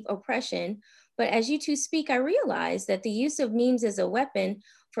relieve oppression, but as you two speak, I realize that the use of memes as a weapon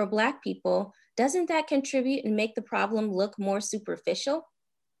for Black people, doesn't that contribute and make the problem look more superficial?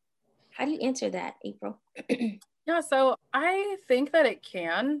 How do you answer that, April? Yeah, so I think that it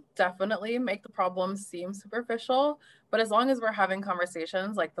can definitely make the problem seem superficial, but as long as we're having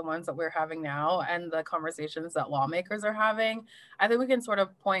conversations like the ones that we're having now and the conversations that lawmakers are having, I think we can sort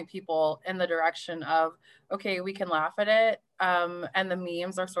of point people in the direction of, okay, we can laugh at it. And the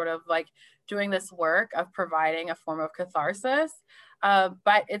memes are sort of like doing this work of providing a form of catharsis.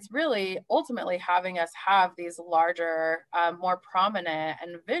 But it's really ultimately having us have these larger, more prominent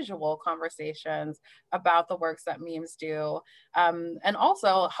and visual conversations about the works that memes do, and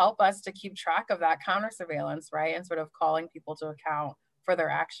also help us to keep track of that counter surveillance, right? And sort of calling people to account for their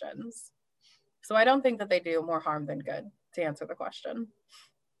actions. So I don't think that they do more harm than good, to answer the question.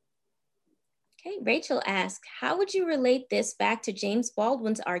 Okay, Rachel asked, how would you relate this back to James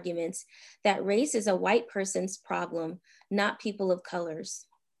Baldwin's arguments that race is a white person's problem, not people of colors?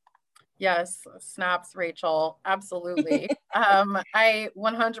 Yes, snaps, Rachel, absolutely. I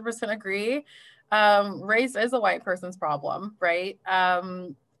 100% agree. Race is a white person's problem, right?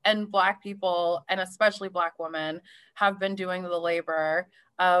 And Black people, and especially Black women, have been doing the labor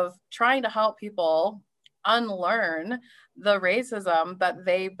of trying to help people unlearn the racism that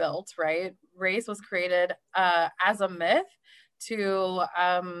they built, right? Race was created as a myth to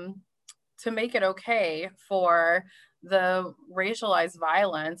make it okay for the racialized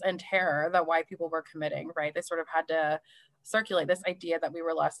violence and terror that white people were committing, right? They sort of had to circulate this idea that we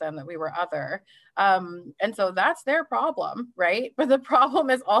were less than, that we were other. And so that's their problem, right? But the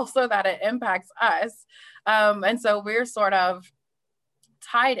problem is also that it impacts us. And so we're sort of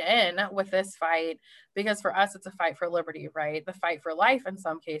tied in with this fight because for us, it's a fight for liberty, right? The fight for life in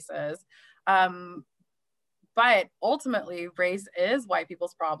some cases. But ultimately, race is white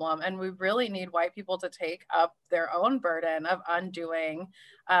people's problem, and we really need white people to take up their own burden of undoing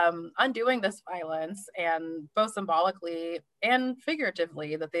this violence, and both symbolically and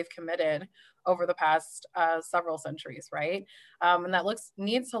figuratively, that they've committed over the past several centuries, right? And that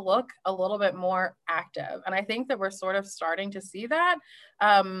needs to look a little bit more active. And I think that we're sort of starting to see that,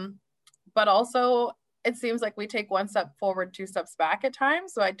 but also it seems like we take one step forward, two steps back at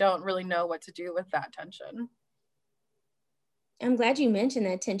times. So I don't really know what to do with that tension. I'm glad you mentioned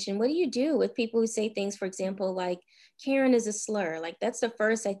that tension. What do you do with people who say things, for example, like Karen is a slur? Like that's the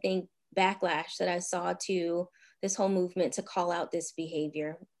first, I think, backlash that I saw to this whole movement to call out this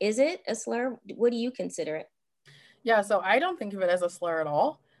behavior. Is it a slur? What do you consider it? Yeah, so I don't think of it as a slur at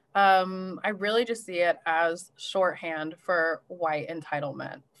all. I really just see it as shorthand for white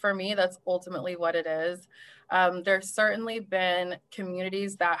entitlement. For me, that's ultimately what it is. There's certainly been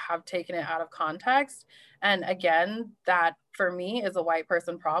communities that have taken it out of context. And again, that for me is a white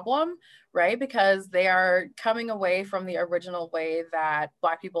person problem, right? Because they are coming away from the original way that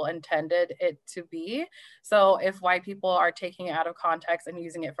Black people intended it to be. So if white people are taking it out of context and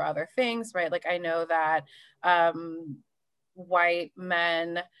using it for other things, right? Like I know that white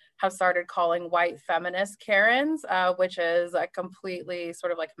men have started calling white feminists Karens, which is a completely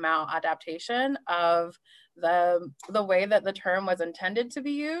sort of like maladaptation of the way that the term was intended to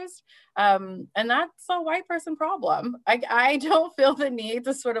be used. And that's a white person problem. I don't feel the need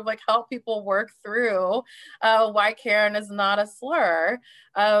to sort of like help people work through why Karen is not a slur.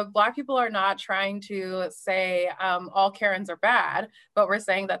 Black people are not trying to say all Karens are bad, but we're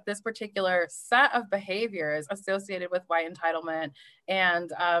saying that this particular set of behaviors associated with white entitlement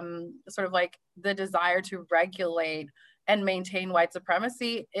and sort of like the desire to regulate and maintain white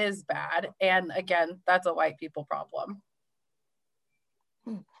supremacy is bad. And again, that's a white people problem.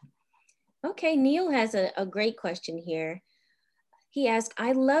 Okay, Neil has a great question here. He asked,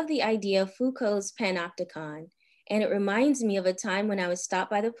 I love the idea of Foucault's panopticon, and it reminds me of a time when I was stopped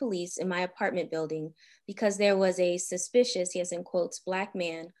by the police in my apartment building because there was a suspicious, he has in quotes, Black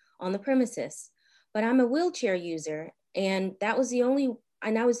man on the premises. But I'm a wheelchair user, and that was the only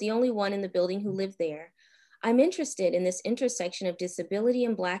and I was the only one in the building who lived there. I'm interested in this intersection of disability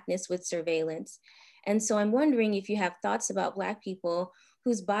and Blackness with surveillance. And so I'm wondering if you have thoughts about Black people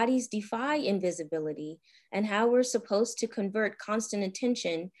whose bodies defy invisibility and how we're supposed to convert constant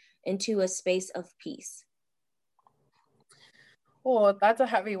attention into a space of peace. Oh, that's a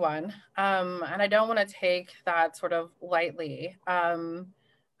heavy one. And I don't want to take that sort of lightly. And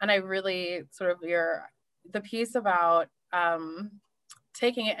I really sort of the piece about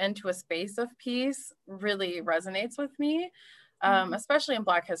taking it into a space of peace really resonates with me, especially in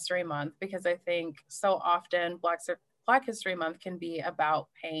Black History Month, because I think so often Black History Month can be about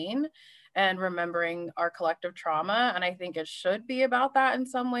pain and remembering our collective trauma. And I think it should be about that in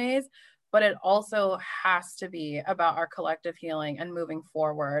some ways, but it also has to be about our collective healing and moving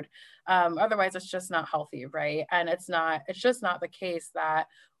forward. Otherwise, it's just not healthy, right? And it's just not the case that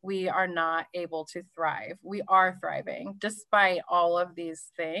we are not able to thrive. We are thriving despite all of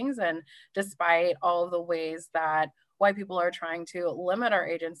these things and despite all of the ways that white people are trying to limit our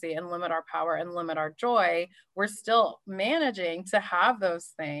agency and limit our power and limit our joy. We're still managing to have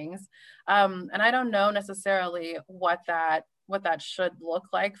those things. And I don't know necessarily what that should look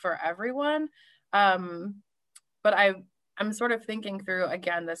like for everyone. But I'm sort of thinking through,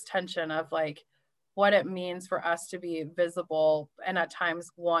 again, this tension of like, what it means for us to be visible and at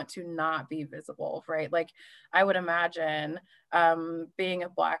times want to not be visible, right? Like I would imagine being a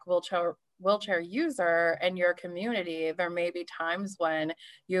Black wheelchair user in your community, there may be times when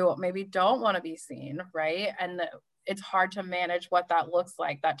you maybe don't want to be seen, right? And it's hard to manage what that looks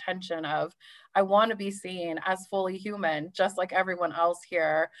like, that tension of, I want to be seen as fully human, just like everyone else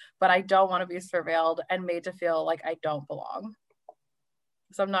here, but I don't want to be surveilled and made to feel like I don't belong.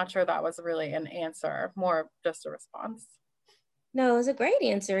 So I'm not sure that was really an answer, more just a response. No, it was a great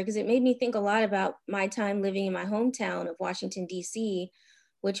answer because it made me think a lot about my time living in my hometown of Washington, D.C.,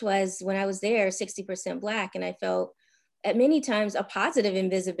 which was, when I was there, 60% Black. And I felt at many times a positive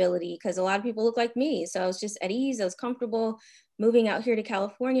invisibility because a lot of people look like me. So I was just at ease, I was comfortable. Moving out here to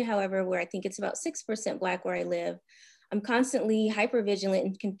California, however, where I think it's about 6% Black where I live, I'm constantly hypervigilant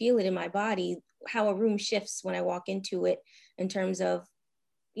and can feel it in my body, how a room shifts when I walk into it in terms of,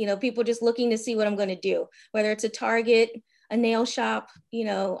 you know, people just looking to see what I'm going to do, whether it's a Target, a nail shop, you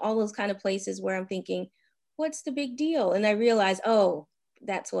know, all those kind of places where I'm thinking, what's the big deal? And I realize, oh,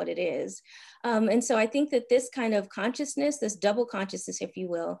 that's what it is. And so I think that this kind of consciousness, this double consciousness, if you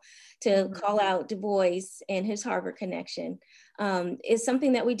will, to call out Du Bois and his Harvard connection, is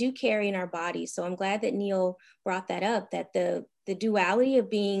something that we do carry in our bodies. So I'm glad that Neil brought that up, that the duality of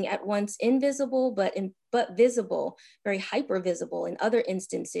being at once invisible, but visible, very hyper visible in other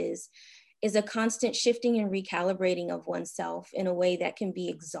instances, is a constant shifting and recalibrating of oneself in a way that can be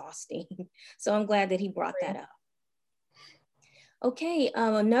exhausting. So I'm glad that he brought that up. Okay,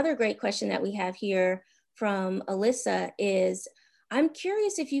 another great question that we have here from Alyssa is, I'm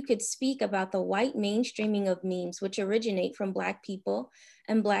curious if you could speak about the white mainstreaming of memes which originate from Black people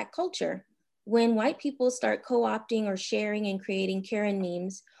and Black culture. When white people start co-opting or sharing and creating Karen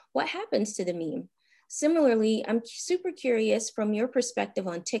memes, what happens to the meme? Similarly, I'm super curious from your perspective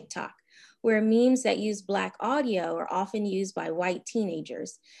on TikTok, where memes that use Black audio are often used by white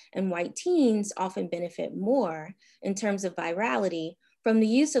teenagers, and white teens often benefit more in terms of virality from the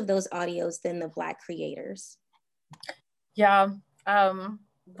use of those audios than the Black creators. Yeah,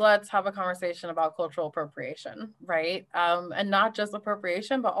 let's have a conversation about cultural appropriation, right? And not just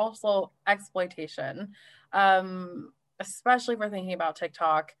appropriation, but also exploitation. Especially if we're thinking about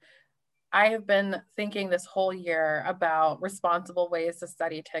TikTok. I have been thinking this whole year about responsible ways to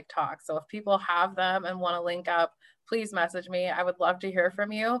study TikTok. So if people have them and want to link up, please message me. I would love to hear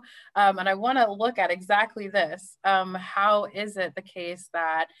from you. And I want to look at exactly this. How is it the case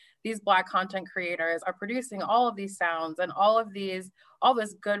that these Black content creators are producing all of these sounds and all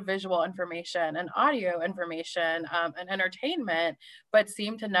this good visual information and audio information and entertainment, but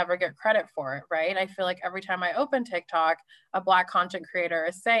seem to never get credit for it, right? I feel like every time I open TikTok, a Black content creator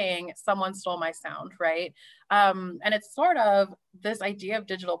is saying, someone stole my sound, right? And it's sort of this idea of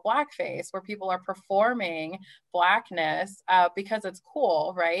digital blackface where people are performing Blackness because it's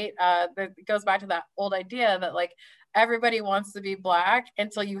cool, right? It goes back to that old idea that like, everybody wants to be Black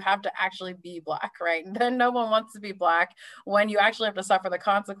until you have to actually be Black, right? And then no one wants to be Black when you actually have to suffer the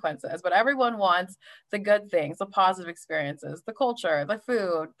consequences. But everyone wants the good things, the positive experiences, the culture, the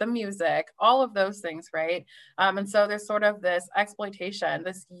food, the music, all of those things, right? And so there's sort of this exploitation,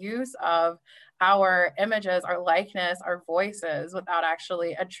 this use of our images, our likeness, our voices without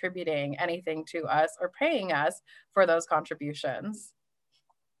actually attributing anything to us or paying us for those contributions.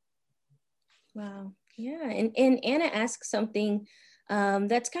 Wow. Yeah, and Anna asked something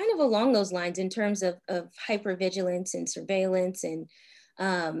that's kind of along those lines in terms of hypervigilance and surveillance, and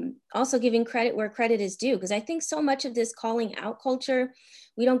also giving credit where credit is due. Because I think so much of this calling out culture,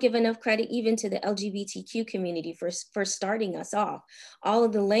 we don't give enough credit even to the LGBTQ community for starting us off. All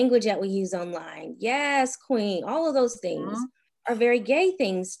of the language that we use online, yes, queen, all of those things are very gay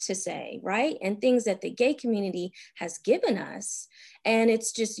things to say, right? And things that the gay community has given us. And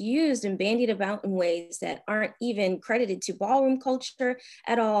it's just used and bandied about in ways that aren't even credited to ballroom culture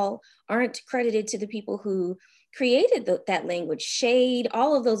at all, aren't credited to the people who created that language. Shade,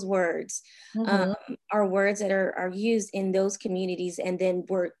 all of those words are words that are used in those communities and then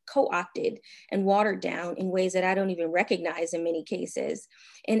were co-opted and watered down in ways that I don't even recognize in many cases.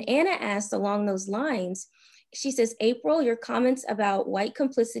 And Anna asked along those lines, she says, April, your comments about white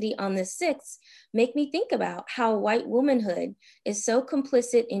complicity on the 6th make me think about how white womanhood is so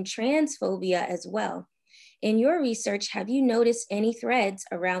complicit in transphobia as well. In your research, have you noticed any threads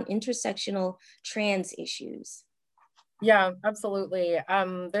around intersectional trans issues? Yeah, absolutely.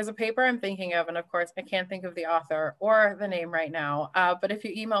 There's a paper I'm thinking of, and of course, I can't think of the author or the name right now, but if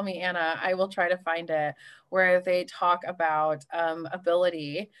you email me, Anna, I will try to find it, where they talk about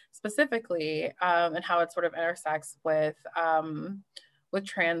ability specifically and how it sort of intersects with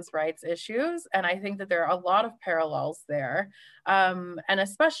trans rights issues. And I think that there are a lot of parallels there. And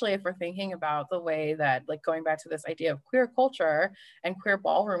especially if we're thinking about the way that, like, going back to this idea of queer culture and queer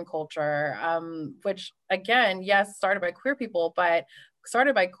ballroom culture, which again, yes, started by queer people, but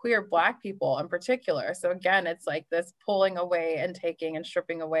started by queer Black people in particular. So again, it's like this pulling away and taking and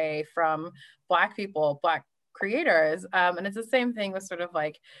stripping away from Black people, Black creators. And it's the same thing with sort of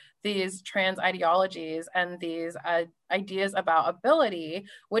like these trans ideologies and these ideas about ability,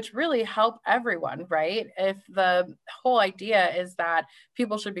 which really help everyone, right? If the whole idea is that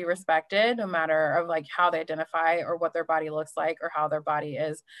people should be respected no matter of like how they identify or what their body looks like or how their body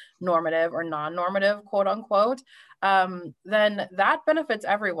is normative or non-normative, quote unquote, then that benefits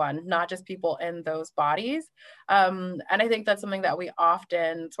everyone, not just people in those bodies. And I think that's something that we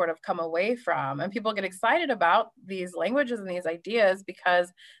often sort of come away from, and people get excited about these languages and these ideas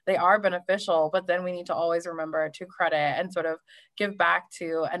because they are beneficial, but then we need to always remember to credit and sort of give back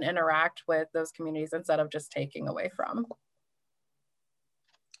to and interact with those communities instead of just taking away from.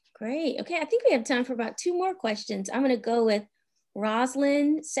 Great. Okay, I think we have time for about 2 more questions. I'm going to go with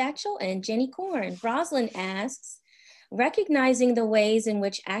Rosalind Satchel and Jenny Korn. Rosalind asks, recognizing the ways in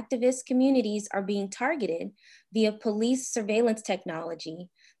which activist communities are being targeted via police surveillance technology,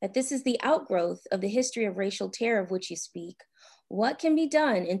 that this is the outgrowth of the history of racial terror of which you speak, what can be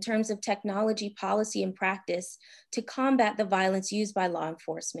done in terms of technology, policy, and practice to combat the violence used by law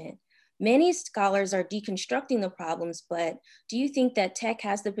enforcement? Many scholars are deconstructing the problems, but do you think that tech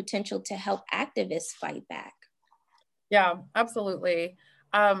has the potential to help activists fight back? Yeah, absolutely.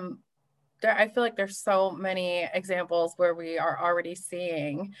 I feel like there's so many examples where we are already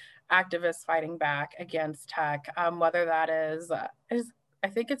seeing activists fighting back against tech, whether that is I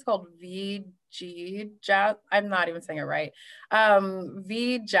think it's called VG, I'm not even saying it right.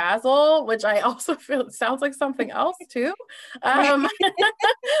 VJazzle, which I also feel sounds like something else too.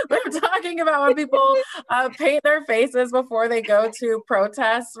 We're talking about when people paint their faces before they go to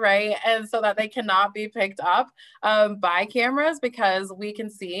protests, right? And so that they cannot be picked up by cameras, because we can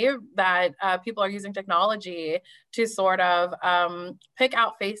see that people are using technology to sort of pick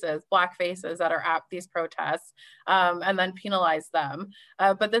out faces, Black faces that are at these protests, and then penalize them.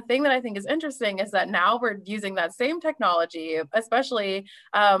 But the thing that I think is interesting is that now we're using that same technology, especially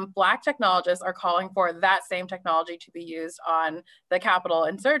Black technologists are calling for that same technology to be used on the Capitol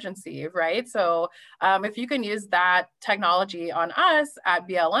insurgency, right? So if you can use that technology on us at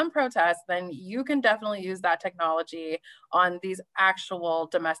BLM protests, then you can definitely use that technology on these actual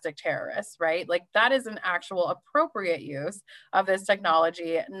domestic terrorists, right? Like that is an actual appropriate use of this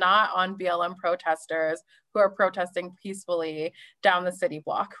technology, not on BLM protesters who are protesting peacefully down the city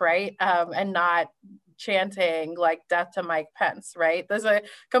block, right? And not chanting like death to Mike Pence, right? There's a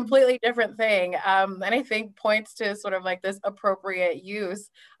completely different thing. And I think points to sort of like this appropriate use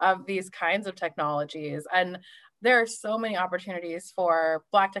of these kinds of technologies. And there are so many opportunities for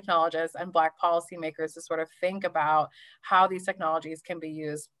Black technologists and Black policymakers to sort of think about how these technologies can be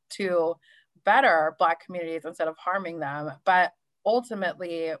used to better Black communities instead of harming them. But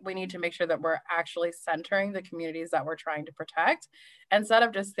ultimately, we need to make sure that we're actually centering the communities that we're trying to protect, instead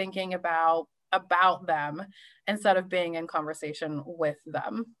of just thinking about them, instead of being in conversation with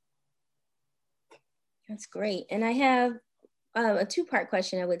them. That's great. And I have a 2-part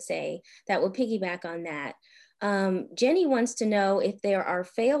question, I would say, that will piggyback on that. Jenny wants to know if there are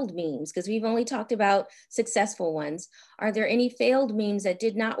failed memes, because we've only talked about successful ones. Are there any failed memes that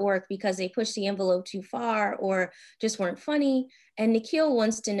did not work because they pushed the envelope too far or just weren't funny? And Nikhil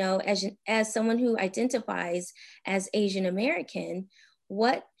wants to know, as someone who identifies as Asian American,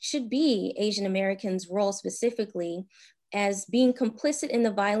 what should be Asian Americans' role specifically as being complicit in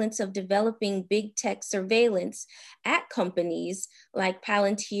the violence of developing big tech surveillance at companies like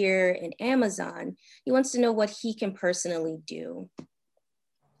Palantir and Amazon? He wants to know what he can personally do.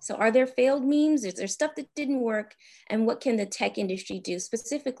 So are there failed memes? Is there stuff that didn't work? And what can the tech industry do?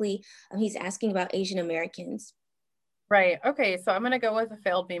 Specifically, he's asking about Asian Americans. Right, okay, so I'm gonna go with the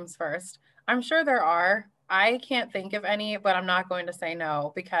failed memes first. I'm sure there are. I can't think of any, but I'm not going to say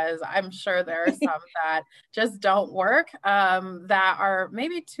no, because I'm sure there are some that just don't work, that are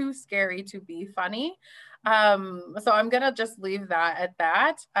maybe too scary to be funny. So I'm gonna just leave that at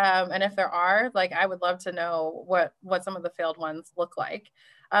that. And if there are, like, I would love to know what some of the failed ones look like.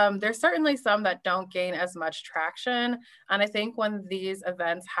 There's certainly some that don't gain as much traction. And I think when these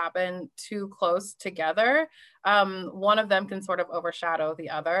events happen too close together, one of them can sort of overshadow the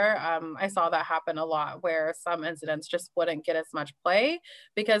other. I saw that happen a lot, where some incidents just wouldn't get as much play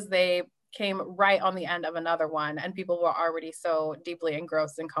because they came right on the end of another one, and people were already so deeply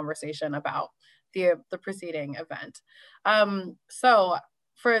engrossed in conversation about the preceding event. So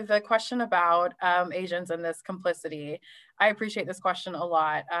for the question about Asians and this complicity, I appreciate this question a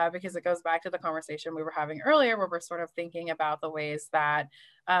lot because it goes back to the conversation we were having earlier, where we're sort of thinking about the ways that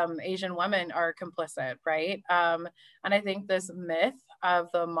Asian women are complicit, right? And I think this myth of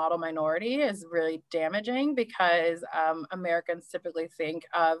the model minority is really damaging, because Americans typically think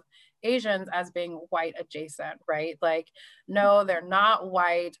of Asians as being white adjacent, right? Like, no, they're not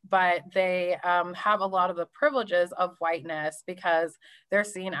white, but they have a lot of the privileges of whiteness because they're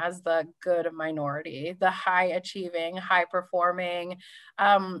seen as the good minority, the high achieving, high performing,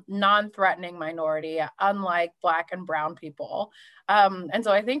 non-threatening minority, unlike Black and brown people. And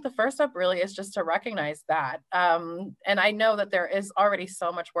so I think the first step really is just to recognize that. And I know that there is already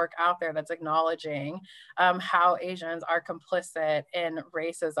so much work out there that's acknowledging how Asians are complicit in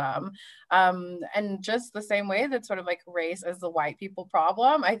racism. And just the same way that sort of like race is the white people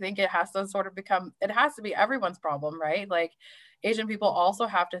problem, I think it has to sort of become, it has to be everyone's problem, right? Like, Asian people also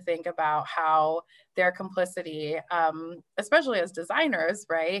have to think about how their complicity, especially as designers,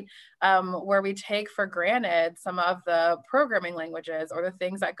 right, where we take for granted some of the programming languages or the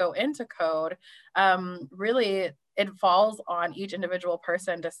things that go into code, really it falls on each individual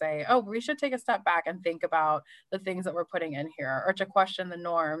person to say, oh, we should take a step back and think about the things that we're putting in here, or to question the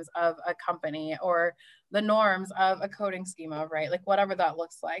norms of a company or the norms of a coding schema, right? Like, whatever that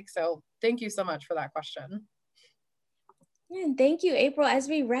looks like. So thank you so much for that question. And thank you, April. As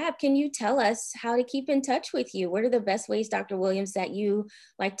we wrap, can you tell us how to keep in touch with you? What are the best ways, Dr. Williams, that you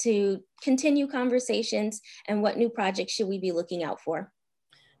like to continue conversations, and what new projects should we be looking out for?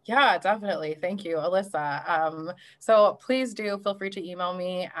 Yeah, definitely. Thank you, Alyssa. So please do feel free to email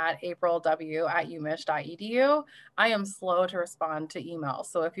me at aprilw@umich.edu. I am slow to respond to emails.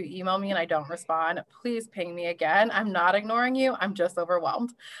 So if you email me and I don't respond, please ping me again. I'm not ignoring you. I'm just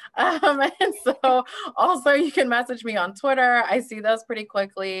overwhelmed. And so also you can message me on Twitter. I see those pretty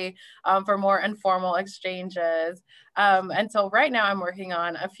quickly for more informal exchanges. And so right now I'm working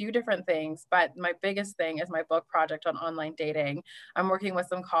on a few different things, but my biggest thing is my book project on online dating. I'm working with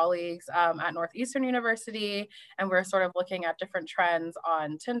some colleagues at Northeastern University, and we're sort of looking at different trends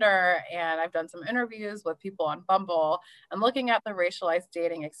on Tinder, and I've done some interviews with people on Bumble and looking at the racialized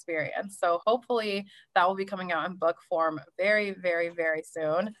dating experience. So hopefully that will be coming out in book form very, very, very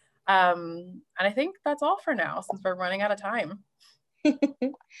soon. And I think that's all for now, since we're running out of time.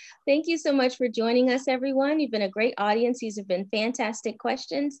 Thank you so much for joining us, everyone. You've been a great audience. These have been fantastic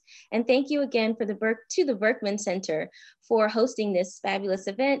questions. And thank you again to the Berkman Center for hosting this fabulous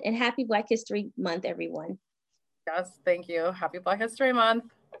event, and happy Black History Month, everyone. Yes, thank you. Happy Black History Month.